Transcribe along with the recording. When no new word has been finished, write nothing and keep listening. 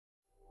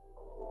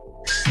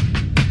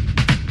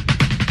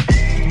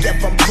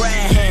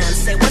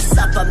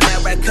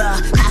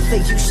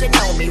think you should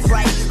know me,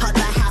 right?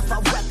 Other half a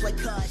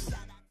replica.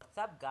 What's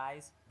up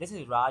guys, this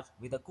is Raj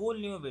with a cool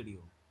new video.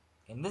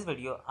 In this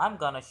video, I'm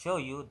gonna show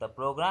you the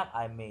program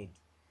I made.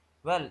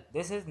 Well,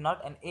 this is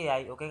not an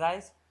AI, okay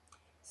guys?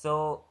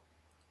 So,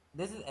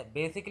 this is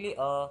basically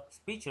a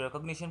speech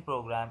recognition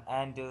program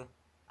and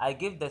I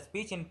give the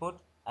speech input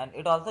and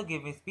it also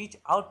gives me speech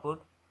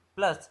output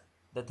plus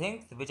the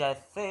things which I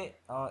say,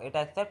 it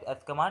accepts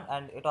as command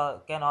and it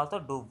can also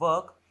do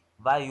work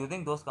by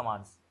using those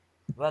commands.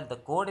 Well, the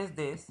code is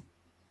this.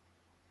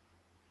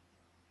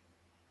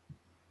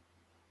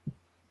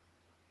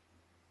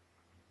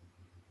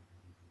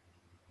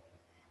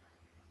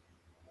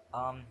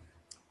 Um,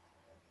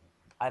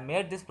 I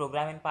made this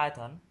program in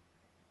Python.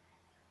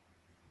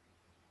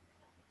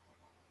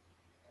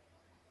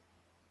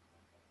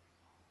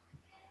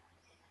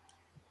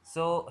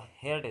 So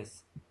here it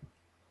is.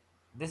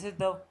 This is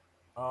the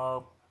uh,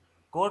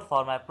 code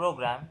for my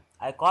program.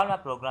 I call my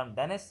program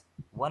Dennis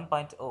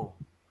 1.0.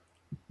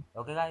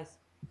 Okay, guys.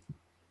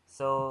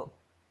 So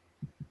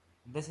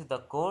this is the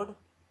code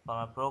for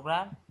my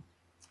program,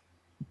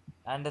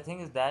 and the thing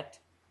is that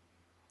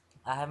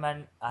I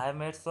have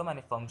made so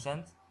many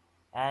functions,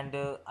 and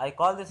I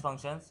call these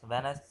functions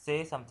when I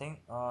say something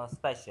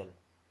special,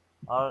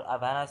 or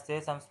when I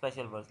say some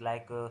special words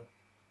like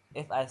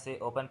if I say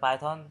open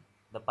Python,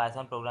 the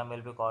Python program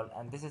will be called,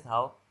 and this is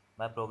how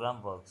my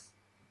program works.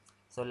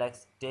 So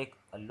let's take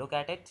a look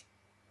at it.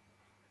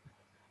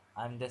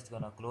 I'm just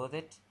gonna close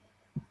it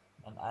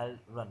and I'll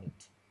run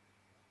it.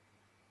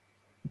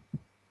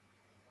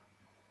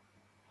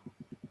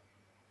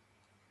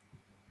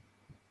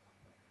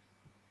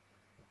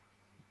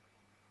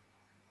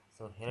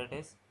 So here it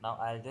is. Now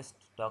I'll just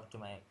talk to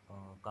my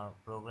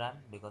program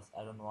because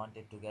I don't want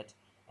it to get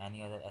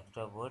any other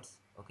extra words.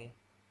 Okay.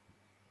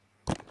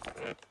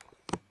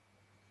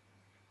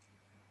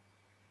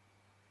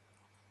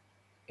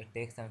 It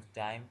takes some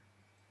time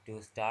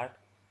to start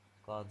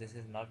because this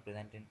is not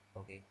present in,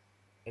 okay,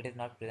 it is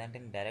not present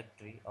in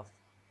directory of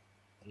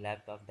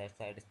laptop, that's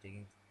why it is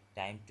taking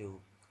time to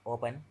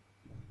open.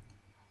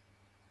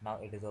 Now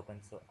it is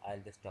open, so I'll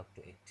just talk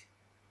to it.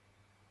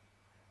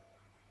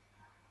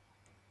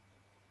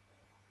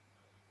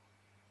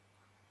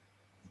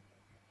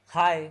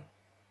 Hi.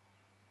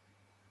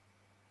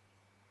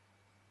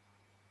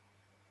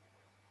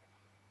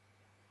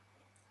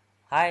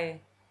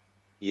 Hi.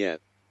 Yeah,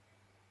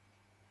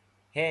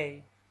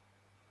 Hey.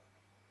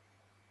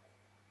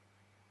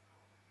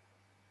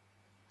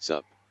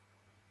 sup.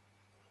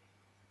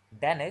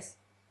 Dennis.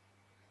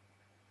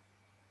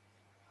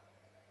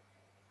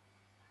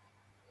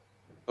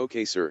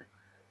 Okay, sir.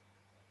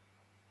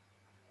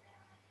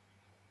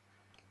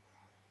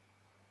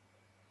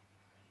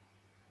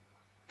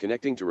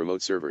 Connecting to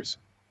remote servers.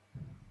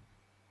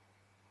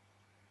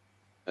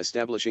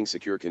 Establishing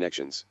secure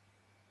connections.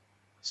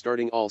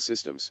 Starting all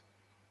systems.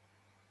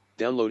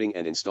 Downloading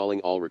and installing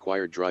all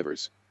required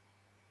drivers.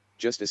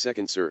 Just a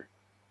second, sir.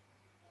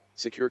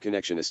 Secure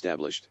connection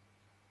established.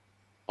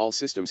 All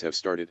systems have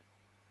started.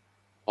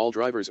 All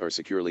drivers are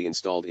securely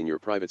installed in your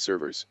private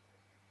servers.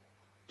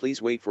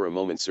 Please wait for a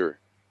moment, sir.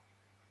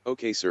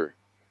 Okay, sir.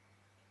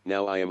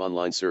 Now I am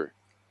online, sir.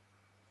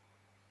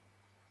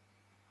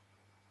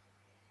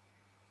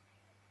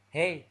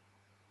 Hey.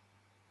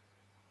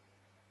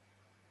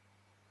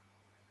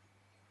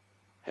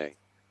 Hey.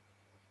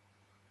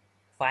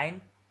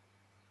 Fine.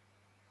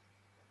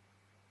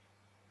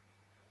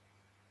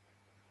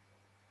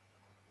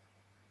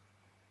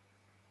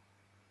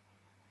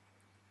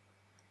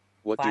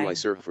 What do I Fine.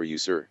 serve for you,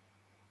 sir?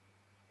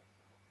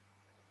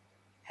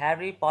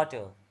 Harry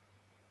Potter.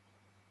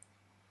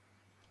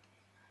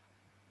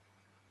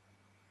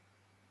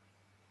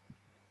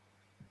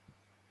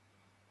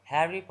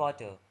 Harry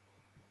Potter.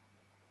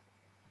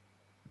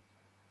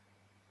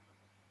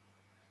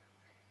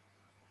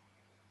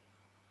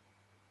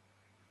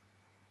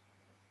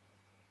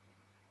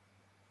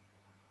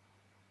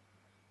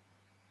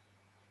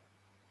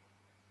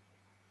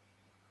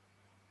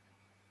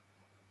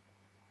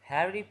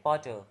 Harry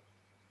Potter.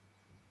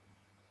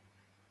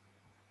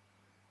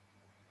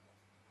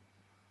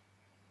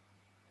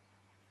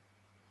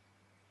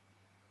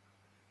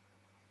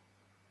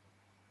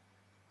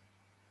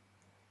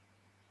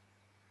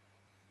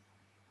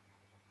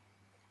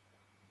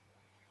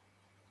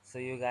 So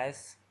you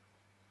guys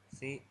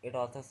see, it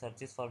also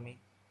searches for me.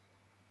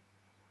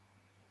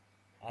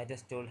 I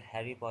just told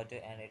Harry Potter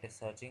and it is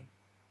searching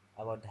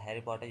about the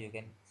Harry Potter. You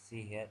can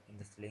see here in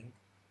this link.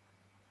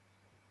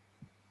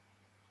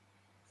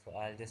 So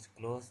I'll just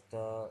close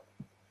the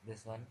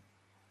this one.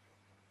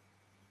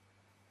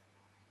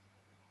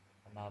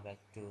 And now back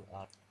to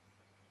our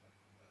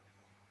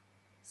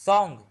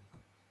song.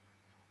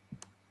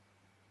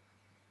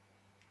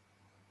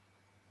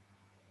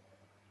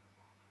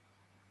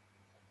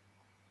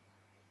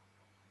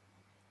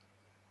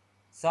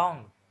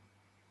 Song.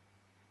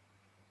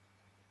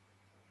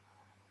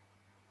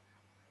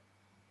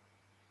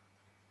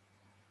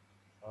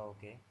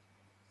 Okay.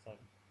 Sorry.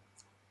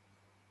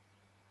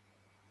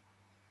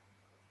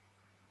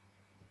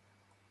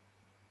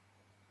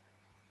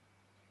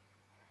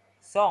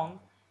 song.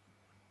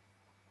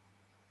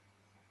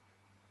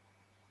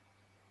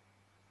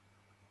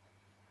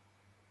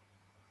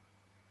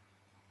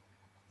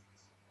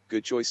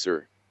 Good choice,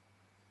 sir.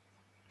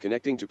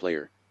 Connecting to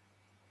player.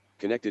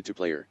 Connected to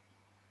player.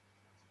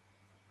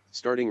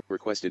 Starting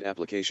requested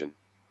application.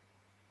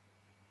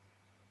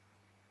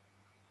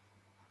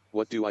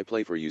 What do I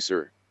play for you,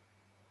 sir?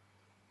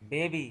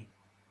 Baby,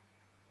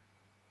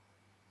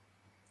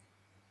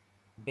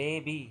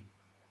 baby,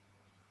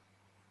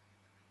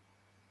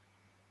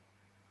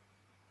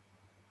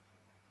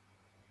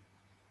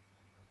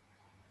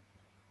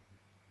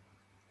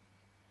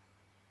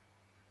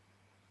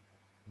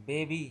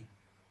 baby.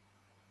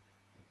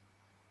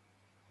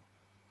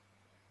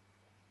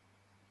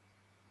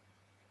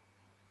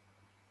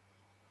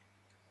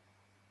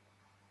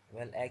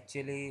 Well,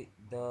 actually,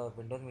 the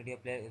Windows Media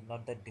Player is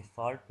not the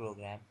default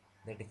program.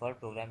 The default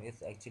program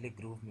is actually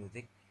Groove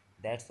Music.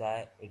 That's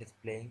why it is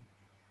playing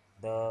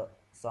the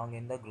song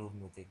in the Groove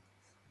Music.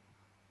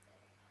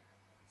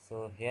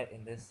 So here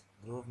in this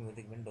Groove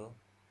Music window,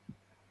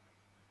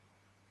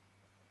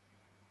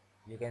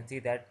 you can see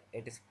that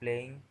it is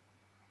playing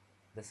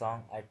the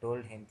song I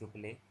told him to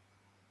play.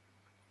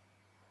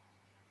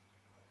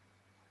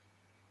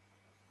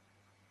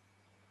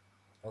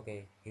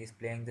 Okay, he's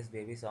playing this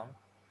baby song.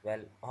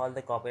 Well, all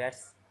the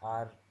copyrights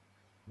are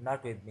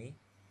not with me.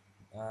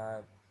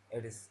 Uh,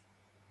 it is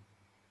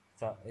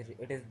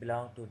it is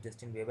belong to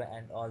Justin Bieber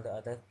and all the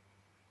other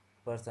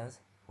persons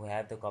who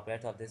have the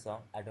copyrights of this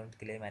song. I don't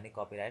claim any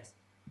copyrights.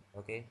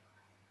 Okay,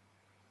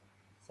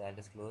 so I'll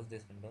just close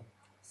this window.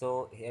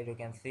 So here you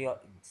can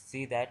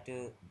see that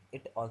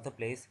it also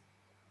plays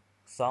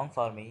song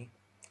for me,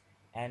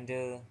 and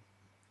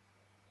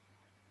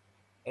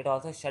it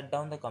also shut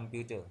down the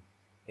computer.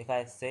 If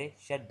I say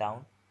shut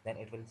down, then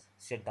it will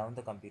shut down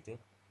the computer,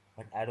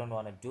 but I don't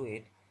want to do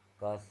it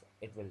because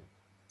it will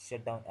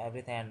shut down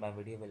everything and my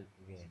video will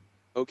ruin.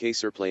 Okay,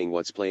 sir, playing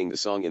what's playing the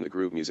song in the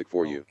groove music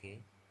for you.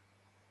 Okay.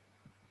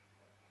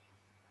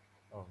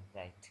 Oh,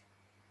 right.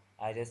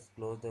 I just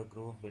closed the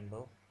groove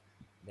window.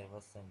 There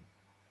was some,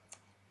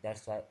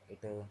 that's why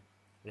it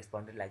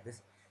responded like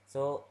this.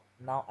 So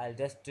now I'll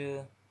just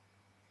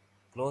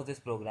close this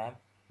program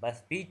by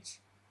speech.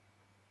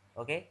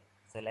 Okay,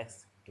 so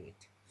let's do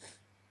it.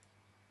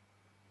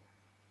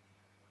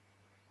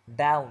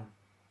 Down,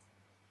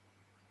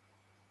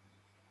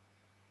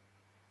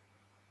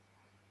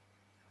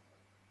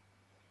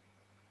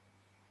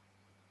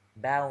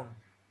 down,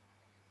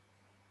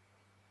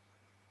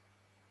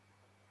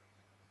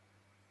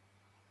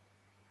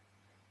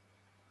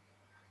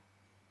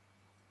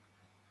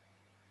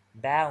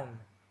 down,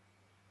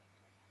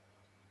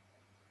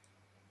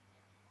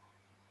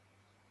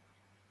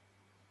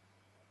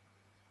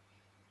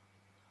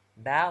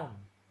 down,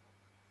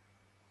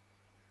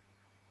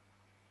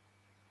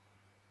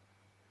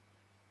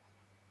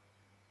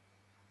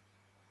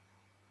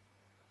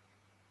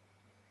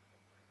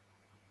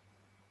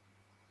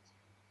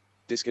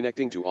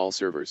 Disconnecting to all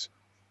servers.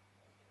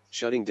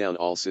 Shutting down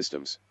all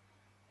systems.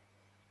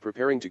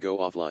 Preparing to go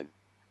offline.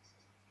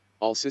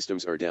 All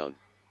systems are down.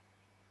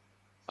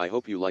 I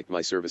hope you liked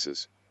my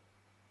services.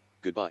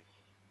 Goodbye.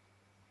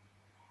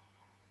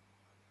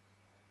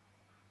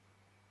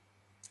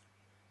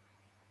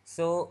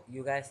 So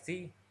you guys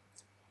see,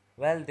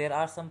 well, there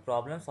are some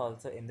problems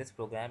also in this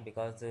program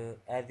because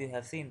as you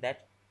have seen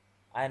that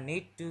I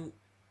need to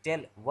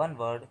tell one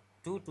word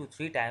 2 to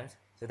 3 times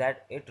so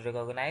that it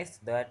recognizes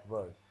that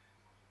word,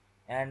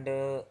 and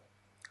it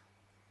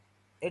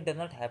does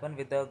not happen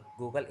with the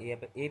Google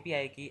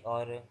API key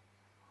or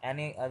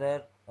any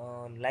other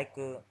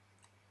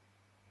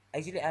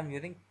actually I'm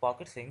using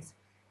Pocket Things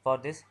for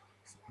this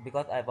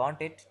because I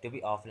want it to be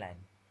offline.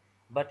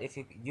 But if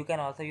you can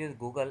also use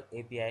Google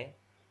API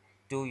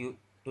to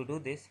do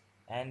this,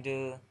 and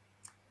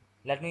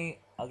let me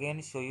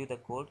again show you the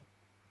code.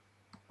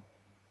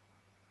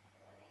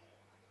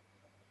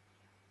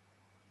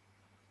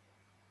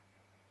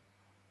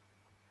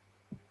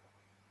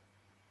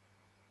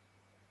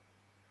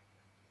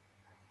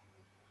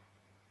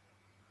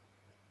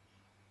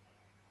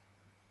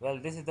 Well,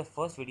 this is the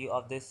first video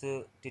of this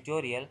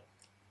tutorial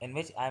in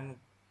which I'm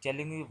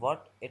telling you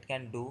what it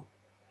can do.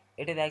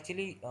 It is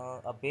actually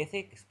a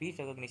basic speech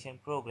recognition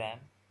program,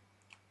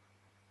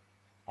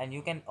 and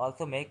you can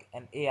also make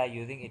an AI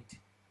using it.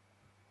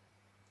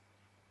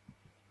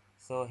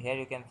 So here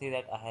you can see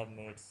that I have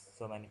made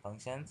so many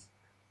functions,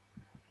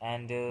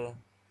 and here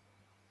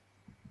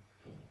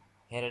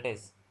it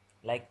is.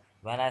 Like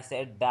when I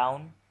said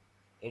down,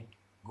 it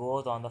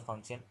goes on the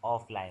function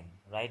offline,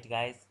 right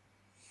guys?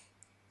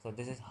 So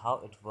this is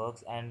how it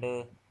works,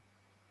 and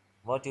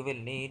what you will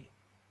need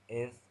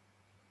is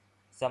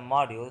some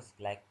modules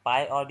like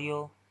pi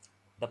audio.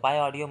 The pi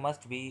audio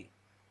must be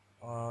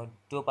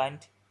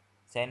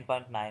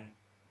 2.7.9,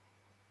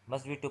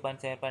 must be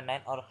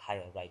 2.7.9 or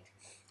higher, right?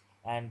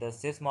 And the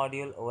sys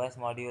module, os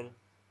module,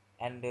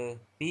 and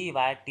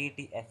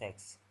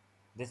pyttfx,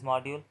 this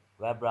module,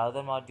 web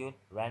browser module,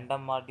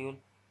 random module,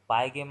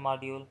 pygame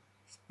module,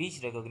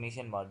 speech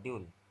recognition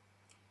module,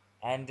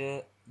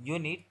 and you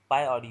need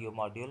pi audio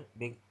module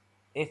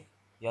if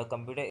your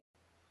computer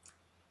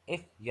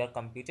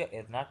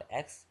is not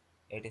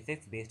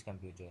x86 based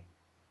computer,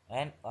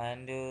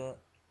 and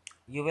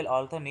you will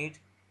also need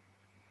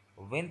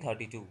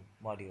win32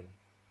 module.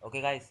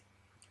 Okay guys,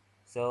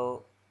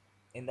 so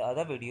in the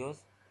other videos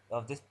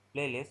of this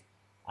playlist,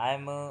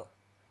 I'm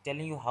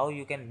telling you how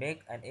you can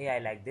make an AI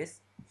like this.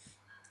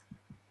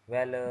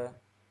 Well,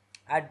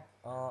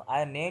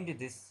 I named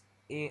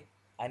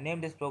I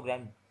named this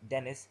program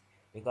Dennis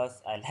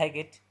because I like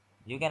it.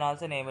 You can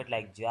also name it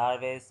like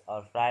Jarvis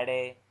or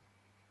Friday,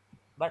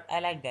 but I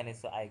like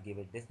Dennis, so I give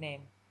it this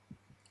name.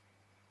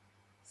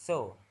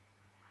 So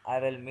I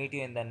will meet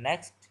you in the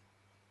next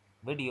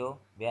video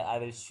where I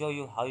will show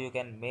you how you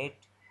can make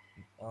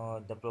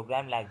the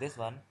program like this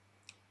one.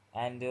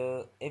 And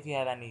if you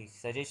have any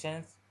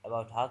suggestions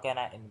about how can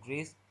I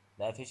increase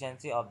the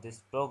efficiency of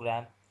this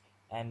program,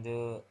 and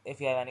if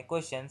you have any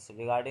questions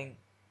regarding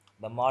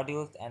the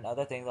modules and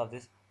other things of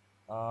this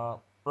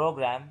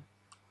program,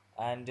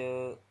 and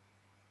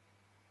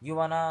you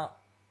wanna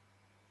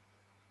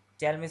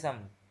tell me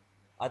some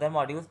other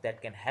modules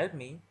that can help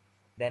me,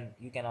 then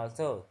you can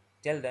also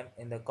tell them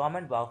in the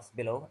comment box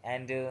below,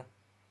 and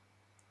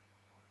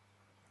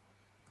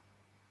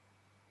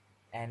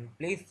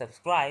please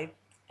subscribe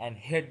and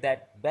hit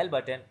that bell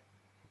button.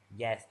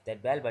 Yes,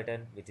 that bell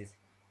button which is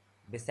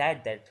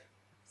beside that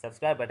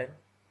subscribe button,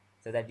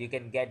 so that you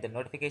can get the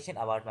notification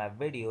about my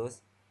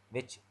videos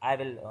which I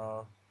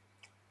will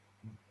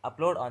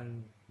upload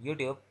on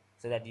YouTube,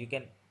 so that you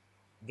can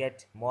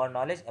get more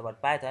knowledge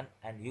about Python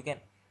and you can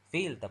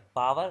feel the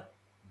power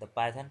the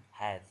Python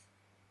has.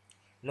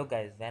 Look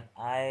guys, when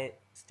I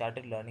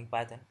started learning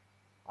Python,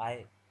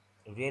 I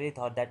really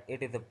thought that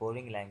it is a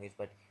boring language,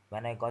 but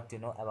when I got to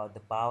know about the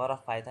power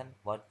of Python,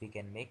 what we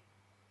can make,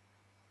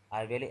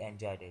 I really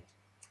enjoyed it.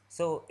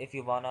 So if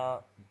you wanna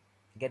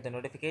get the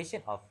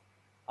notification of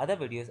other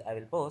videos I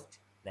will post,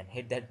 then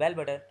hit that bell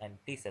button and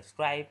please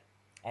subscribe.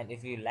 And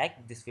if you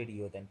like this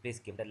video, then please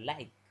give it a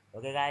like.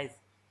 Okay guys.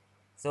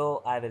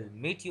 So I will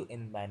meet you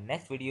in my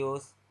next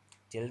videos.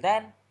 Till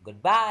then,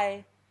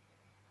 goodbye.